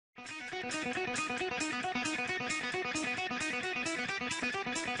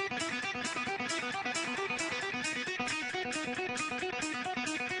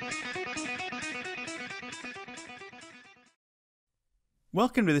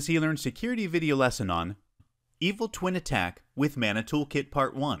Welcome to this eLearn security video lesson on Evil Twin Attack with Mana Toolkit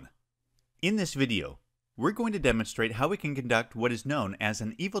Part 1. In this video, we're going to demonstrate how we can conduct what is known as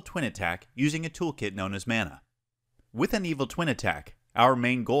an Evil Twin Attack using a toolkit known as Mana. With an Evil Twin Attack, our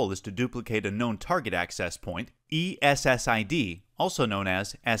main goal is to duplicate a known target access point, ESSID, also known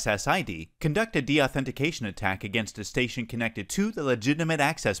as SSID, conduct a deauthentication attack against a station connected to the legitimate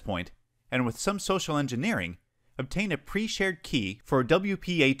access point, and with some social engineering, obtain a pre-shared key for a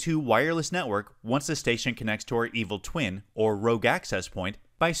WPA2 wireless network once the station connects to our evil twin or rogue access point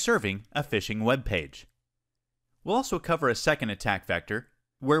by serving a phishing web page. We'll also cover a second attack vector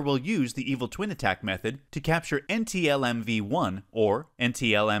where we'll use the evil twin attack method to capture NTLMv1 or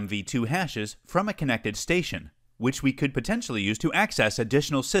NTLMv2 hashes from a connected station, which we could potentially use to access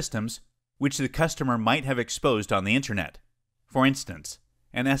additional systems which the customer might have exposed on the internet. For instance,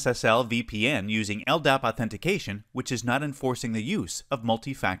 an SSL VPN using LDAP authentication which is not enforcing the use of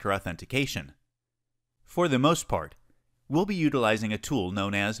multi-factor authentication. For the most part, we'll be utilizing a tool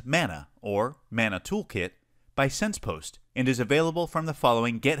known as Mana or Mana Toolkit by SensePost and is available from the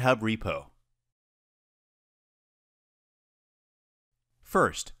following GitHub repo.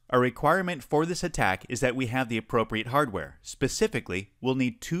 First, a requirement for this attack is that we have the appropriate hardware. Specifically, we'll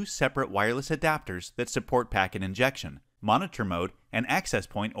need two separate wireless adapters that support packet injection, monitor mode, and access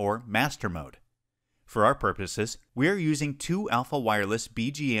point or master mode. For our purposes, we are using two Alpha Wireless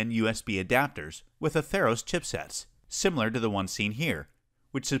BGN USB adapters with Atheros chipsets, similar to the one seen here,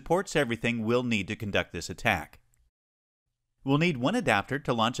 which supports everything we'll need to conduct this attack. We'll need one adapter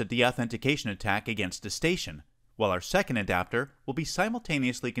to launch a deauthentication attack against a station, while our second adapter will be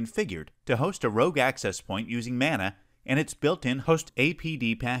simultaneously configured to host a rogue access point using Mana and its built-in host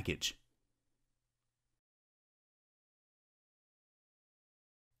APD package.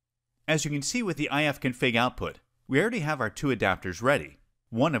 As you can see with the ifconfig output, we already have our two adapters ready,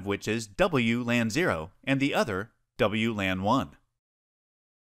 one of which is WLAN0 and the other WLAN1.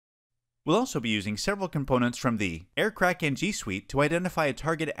 We'll also be using several components from the AirCrackNG suite to identify a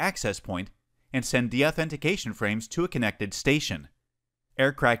target access point and send deauthentication frames to a connected station.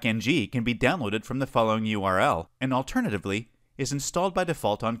 AirCrackNG can be downloaded from the following URL and alternatively is installed by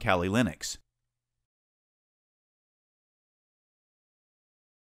default on Kali Linux.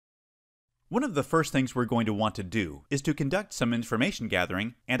 One of the first things we're going to want to do is to conduct some information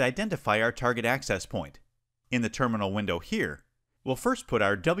gathering and identify our target access point. In the terminal window here, we'll first put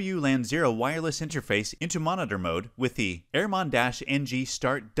our WLAN0 wireless interface into monitor mode with the airmon-ng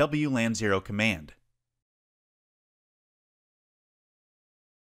start WLAN0 command.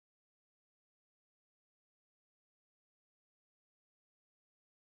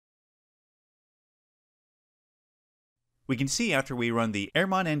 We can see after we run the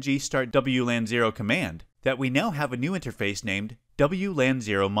airmon-ng start WLAN0 command that we now have a new interface named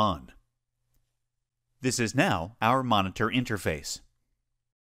WLAN0mon. This is now our monitor interface.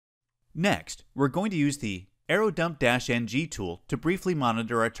 Next, we're going to use the aerodump-ng tool to briefly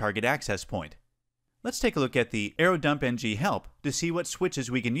monitor our target access point. Let's take a look at the aerodump-ng help to see what switches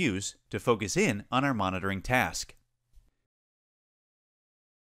we can use to focus in on our monitoring task.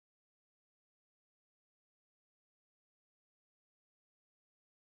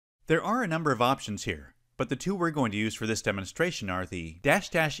 There are a number of options here, but the two we're going to use for this demonstration are the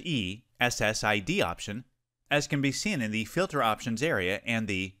 --E SSID option, as can be seen in the filter options area, and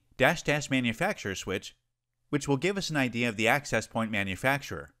the --manufacturer switch, which will give us an idea of the access point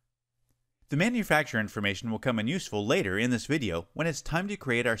manufacturer. The manufacturer information will come in useful later in this video when it's time to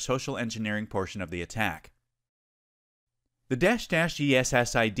create our social engineering portion of the attack. The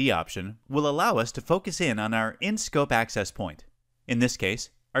 --ESSID option will allow us to focus in on our in-scope access point. In this case,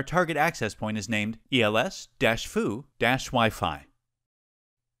 our target access point is named ELS-foo-Wi-Fi.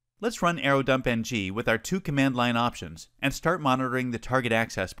 Let's run aerodump-ng with our two command line options and start monitoring the target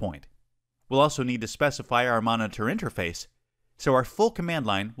access point. We'll also need to specify our monitor interface, so our full command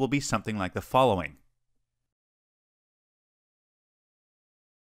line will be something like the following.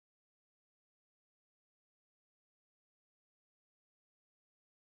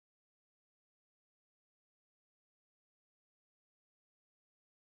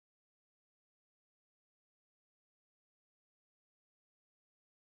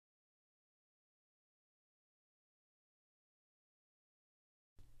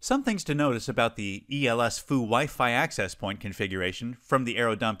 Some things to notice about the ELS-foo-Wi-Fi access point configuration from the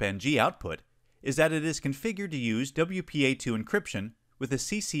aerodump-ng output is that it is configured to use WPA2 encryption with a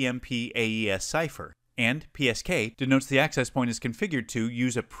CCMP AES cipher, and PSK denotes the access point is configured to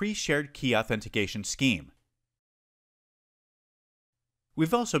use a pre-shared key authentication scheme.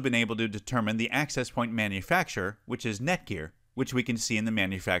 We've also been able to determine the access point manufacturer, which is Netgear, which we can see in the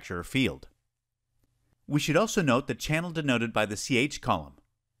manufacturer field. We should also note the channel denoted by the CH column.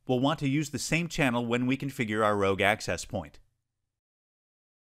 We'll want to use the same channel when we configure our rogue access point.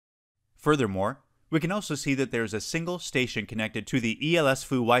 Furthermore, we can also see that there is a single station connected to the ELSFU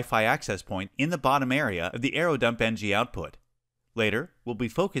Wi-Fi access point in the bottom area of the AeroDump-NG output. Later, we'll be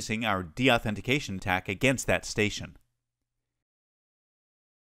focusing our deauthentication attack against that station.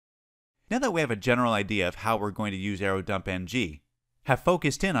 Now that we have a general idea of how we're going to use AeroDump-NG, have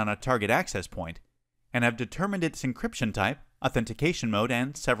focused in on a target access point, and have determined its encryption type, authentication mode,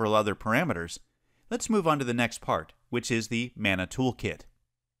 and several other parameters, let's move on to the next part, which is the Mana Toolkit.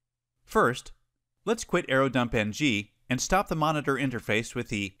 First, let's quit AeroDump-NG and stop the monitor interface with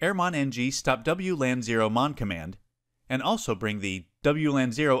the airmon-ng stop WLAN0 mon command, and also bring the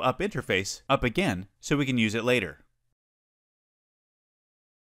WLAN0 up interface up again so we can use it later.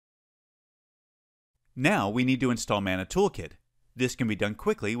 Now we need to install Mana Toolkit. This can be done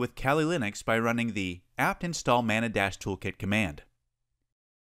quickly with Kali Linux by running the apt install mana-toolkit command.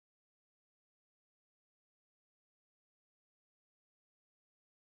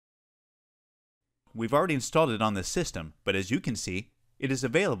 We've already installed it on this system, but as you can see, it is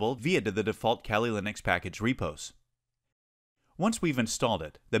available via the default Kali Linux package repos. Once we've installed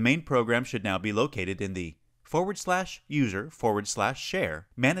it, the main program should now be located in the /user/share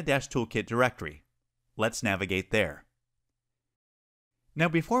mana-toolkit directory. Let's navigate there. Now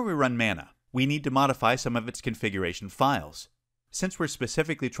before we run Mana, we need to modify some of its configuration files. Since we're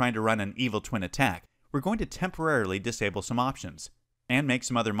specifically trying to run an evil twin attack, we're going to temporarily disable some options, and make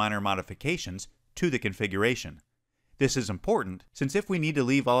some other minor modifications to the configuration. This is important since if we need to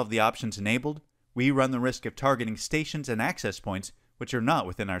leave all of the options enabled, we run the risk of targeting stations and access points which are not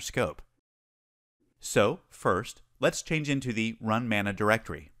within our scope. So, first, let's change into the Run Mana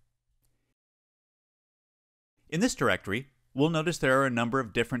directory. In this directory, we'll notice there are a number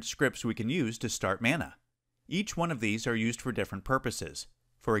of different scripts we can use to start Mana. Each one of these are used for different purposes.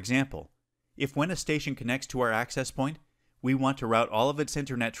 For example, if when a station connects to our access point, we want to route all of its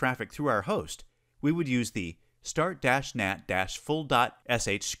internet traffic through our host, we would use the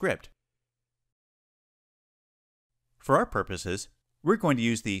start-nat-full.sh script. For our purposes, we're going to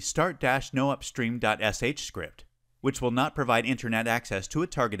use the start-noupstream.sh script, which will not provide internet access to a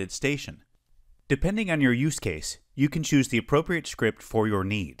targeted station. Depending on your use case, you can choose the appropriate script for your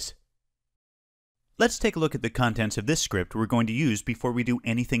needs. Let's take a look at the contents of this script we're going to use before we do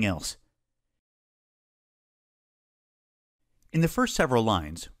anything else. In the first several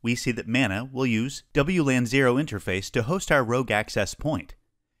lines, we see that Mana will use WLAN0 interface to host our rogue access point.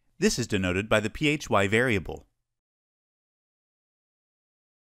 This is denoted by the PHY variable.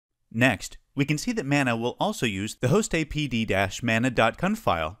 Next, we can see that Mana will also use the hostapd-mana.conf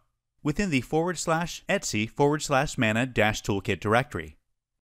file within the /etc/mana-toolkit directory.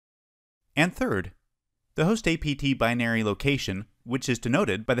 And third, the host apt binary location, which is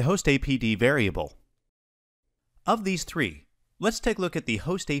denoted by the hostapd variable. Of these three, let's take a look at the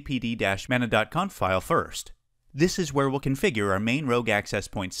hostapd-mana.conf file first. This is where we'll configure our main rogue access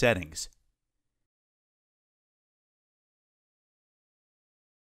point settings.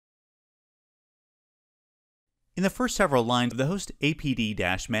 In the first several lines of the host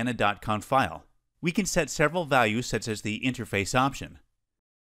apd-mana.conf file, we can set several values such as the interface option.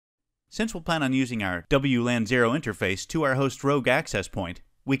 Since we'll plan on using our WLAN0 interface to our host rogue access point,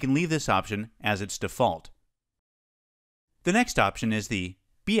 we can leave this option as its default. The next option is the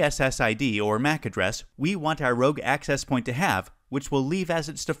BSSID or MAC address we want our rogue access point to have, which we'll leave as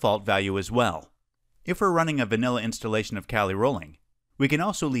its default value as well. If we're running a vanilla installation of Kali rolling, we can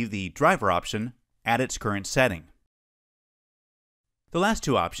also leave the driver option at its current setting. The last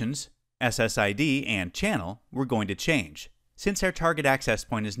two options, SSID and channel, we're going to change, since our target access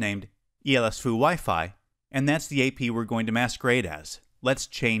point is named ELSFU Wi-Fi, and that's the AP we're going to masquerade as. Let's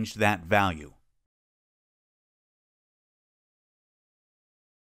change that value.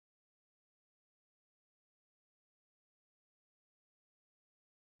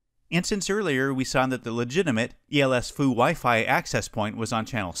 And since earlier we saw that the legitimate ELSFU Wi-Fi access point was on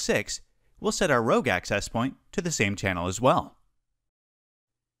channel 6, we'll set our rogue access point to the same channel as well.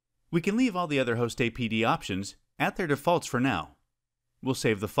 We can leave all the other host APD options at their defaults for now. We'll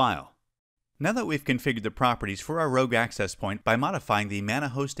save the file. Now that we've configured the properties for our rogue access point by modifying the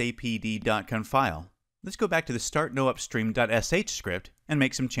mana-hostapd.conf file, let's go back to the start-noupstream.sh script and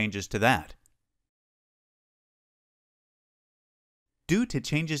make some changes to that. Due to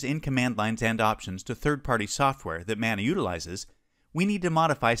changes in command lines and options to third-party software that Mana utilizes, we need to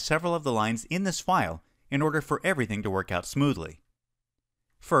modify several of the lines in this file in order for everything to work out smoothly.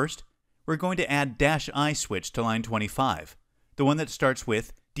 First, we're going to add -I switch to line 25, the one that starts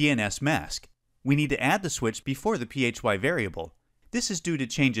with DNS mask. We need to add the switch before the PHY variable. This is due to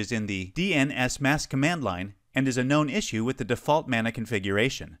changes in the DNS mask command line and is a known issue with the default Mana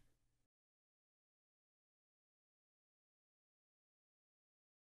configuration.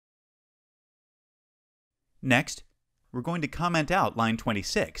 Next, we're going to comment out line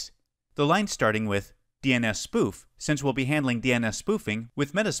 26, the line starting with DNS spoof, since we'll be handling DNS spoofing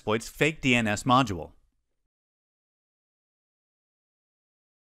with Metasploit's fake DNS module.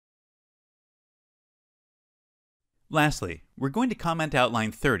 Lastly, we're going to comment out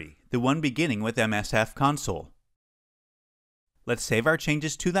line 30, the one beginning with MSF console. Let's save our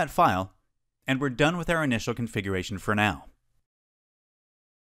changes to that file, and we're done with our initial configuration for now.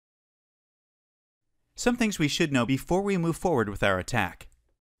 Some things we should know before we move forward with our attack.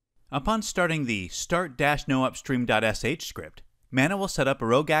 Upon starting the start-noupstream.sh script, Mana will set up a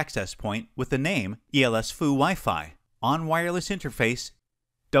rogue access point with the name ELSFU Wi-Fi on wireless interface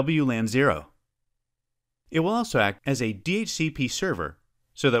WLAN 0. It will also act as a DHCP server,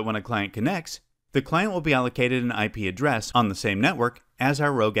 so that when a client connects, the client will be allocated an IP address on the same network as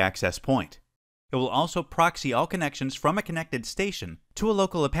our rogue access point. It will also proxy all connections from a connected station to a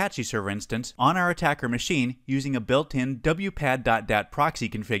local Apache server instance on our attacker machine using a built-in wpad.dat proxy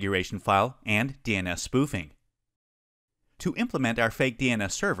configuration file and DNS spoofing. To implement our fake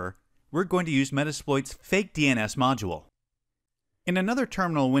DNS server, we're going to use Metasploit's fake DNS module. In another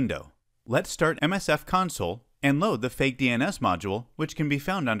terminal window, let's start MSF console and load the fake DNS module, which can be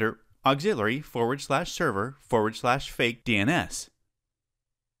found under auxiliary/server/fake DNS.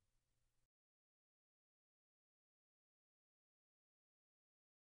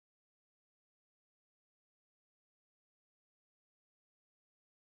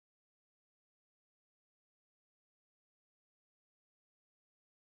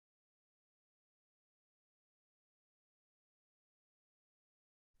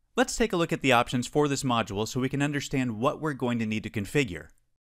 Let's take a look at the options for this module so we can understand what we're going to need to configure.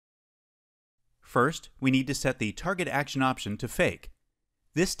 First, we need to set the target action option to fake.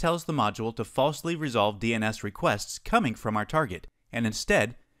 This tells the module to falsely resolve DNS requests coming from our target and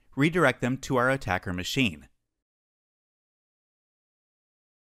instead redirect them to our attacker machine.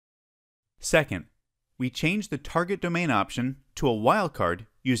 Second, we change the target domain option to a wildcard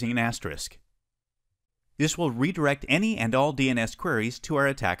using an asterisk. This will redirect any and all DNS queries to our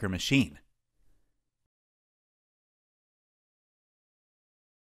attacker machine.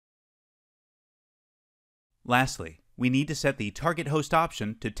 Lastly, we need to set the target host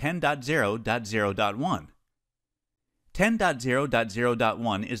option to 10.0.0.1.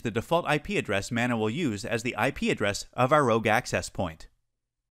 10.0.0.1 is the default IP address Mana will use as the IP address of our rogue access point.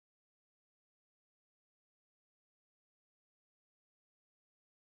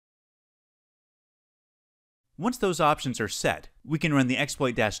 Once those options are set, we can run the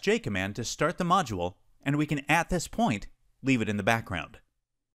exploit-j command to start the module, and we can, at this point, leave it in the background.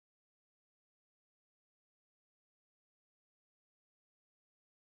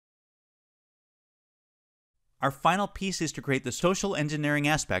 Our final piece is to create the social engineering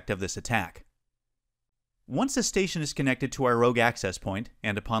aspect of this attack. Once a station is connected to our rogue access point,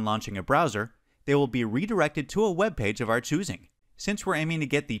 and upon launching a browser, they will be redirected to a web page of our choosing. Since we're aiming to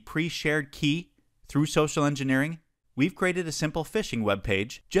get the pre-shared key through social engineering, we've created a simple phishing web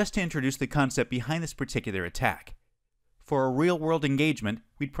page just to introduce the concept behind this particular attack. For a real-world engagement,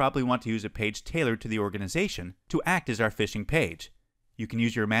 we'd probably want to use a page tailored to the organization to act as our phishing page. You can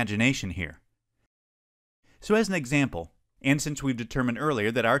use your imagination here. So as an example, and since we've determined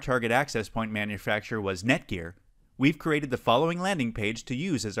earlier that our target access point manufacturer was Netgear, we've created the following landing page to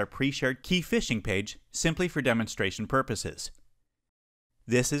use as our pre-shared key phishing page simply for demonstration purposes.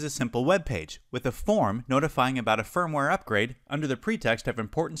 This is a simple web page with a form notifying about a firmware upgrade under the pretext of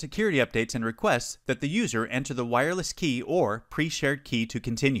important security updates and requests that the user enter the wireless key or pre-shared key to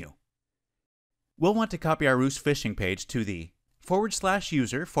continue. We'll want to copy our roost phishing page to the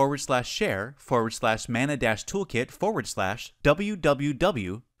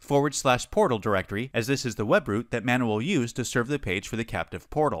 /user/share/mana-toolkit/www/portal directory, as this is the web route that Mana will use to serve the page for the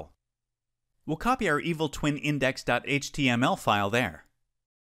captive portal. We'll copy our evil twin index.html file there.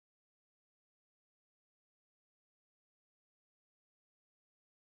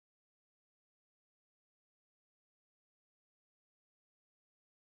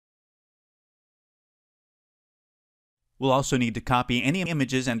 We'll also need to copy any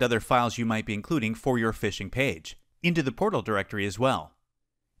images and other files you might be including for your phishing page. into the portal directory as well.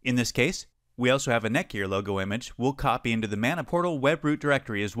 In this case, we also have a Netgear logo image we'll copy into the Mana Portal web root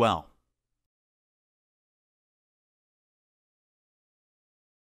directory as well.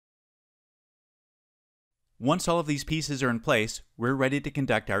 Once all of these pieces are in place, we're ready to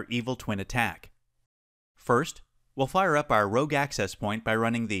conduct our evil twin attack. First, we'll fire up our rogue access point by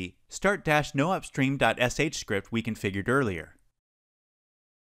running the start-noupstream.sh script we configured earlier.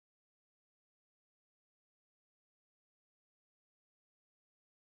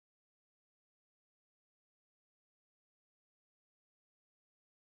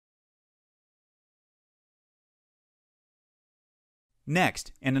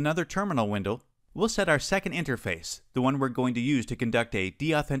 Next, in another terminal window, we'll set our second interface, the one we're going to use to conduct a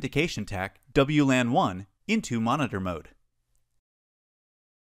deauthentication attack, WLAN1, into monitor mode.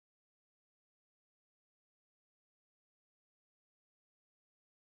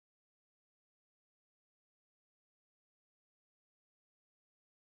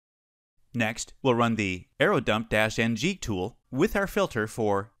 Next, we'll run the arrowdump-ng tool with our filter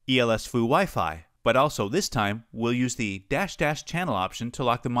for ELS-foo Wi-Fi, but also this time we'll use the -- channel option to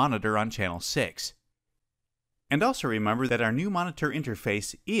lock the monitor on channel 6. And also remember that our new monitor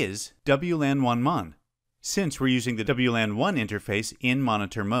interface is WLAN1mon, since we're using the WLAN1 interface in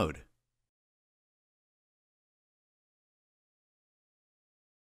monitor mode.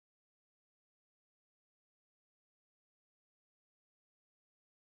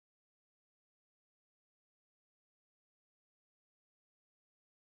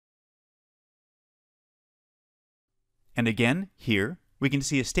 And again, here, we can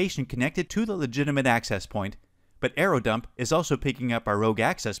see a station connected to the legitimate access point, but ArrowDump is also picking up our rogue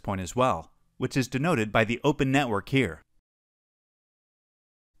access point as well, which is denoted by the open network here.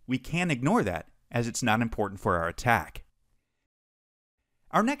 We can ignore that, as it's not important for our attack.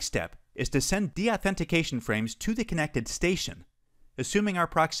 Our next step is to send deauthentication frames to the connected station. Assuming our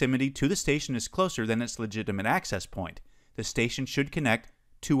proximity to the station is closer than its legitimate access point, the station should connect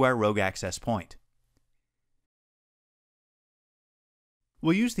to our rogue access point.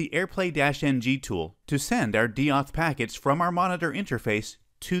 We'll use the airplay-ng tool to send our deauth packets from our monitor interface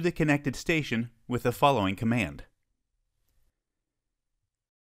to the connected station with the following command.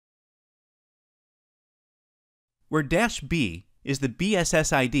 Where -B is the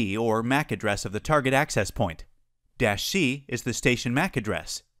BSS ID or MAC address of the target access point. -C is the station MAC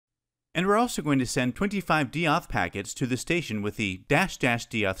address. And we're also going to send 25 deauth packets to the station with the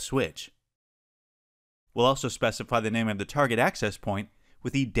 --deauth switch. We'll also specify the name of the target access point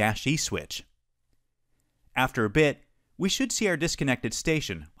with the -E switch. After a bit, we should see our disconnected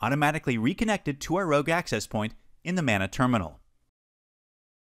station automatically reconnected to our rogue access point in the Mana terminal.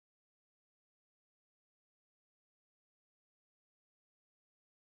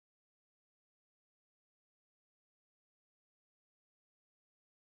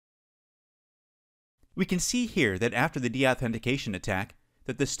 We can see here that after the deauthentication attack,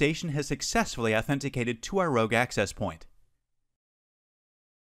 that the station has successfully authenticated to our rogue access point.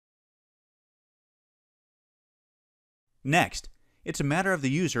 Next, it's a matter of the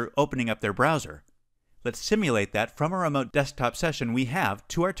user opening up their browser. Let's simulate that from a remote desktop session we have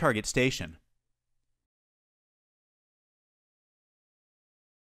to our target station.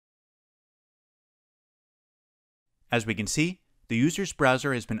 As we can see, the user's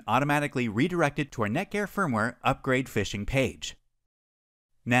browser has been automatically redirected to our Netgear firmware upgrade phishing page.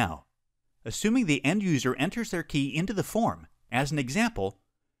 Now, assuming the end user enters their key into the form, as an example,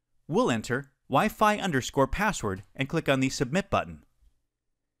 we'll enter Wi-Fi_password and click on the Submit button.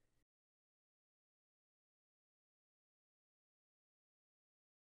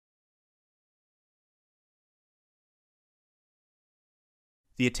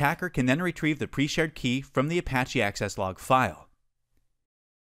 The attacker can then retrieve the pre-shared key from the Apache access log file.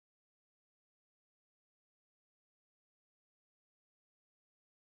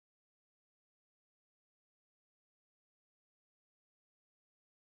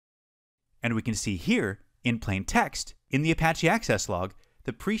 And we can see here, in plain text, in the Apache access log,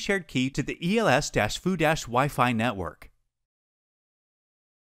 the pre-shared key to the ELS-foo Wi-Fi network.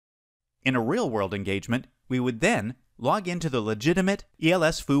 In a real-world engagement, we would then log into the legitimate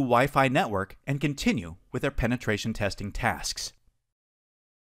ELS-foo Wi-Fi network and continue with our penetration testing tasks.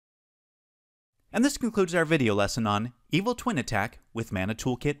 And this concludes our video lesson on Evil Twin Attack with Mana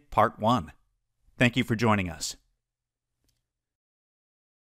Toolkit Part 1. Thank you for joining us.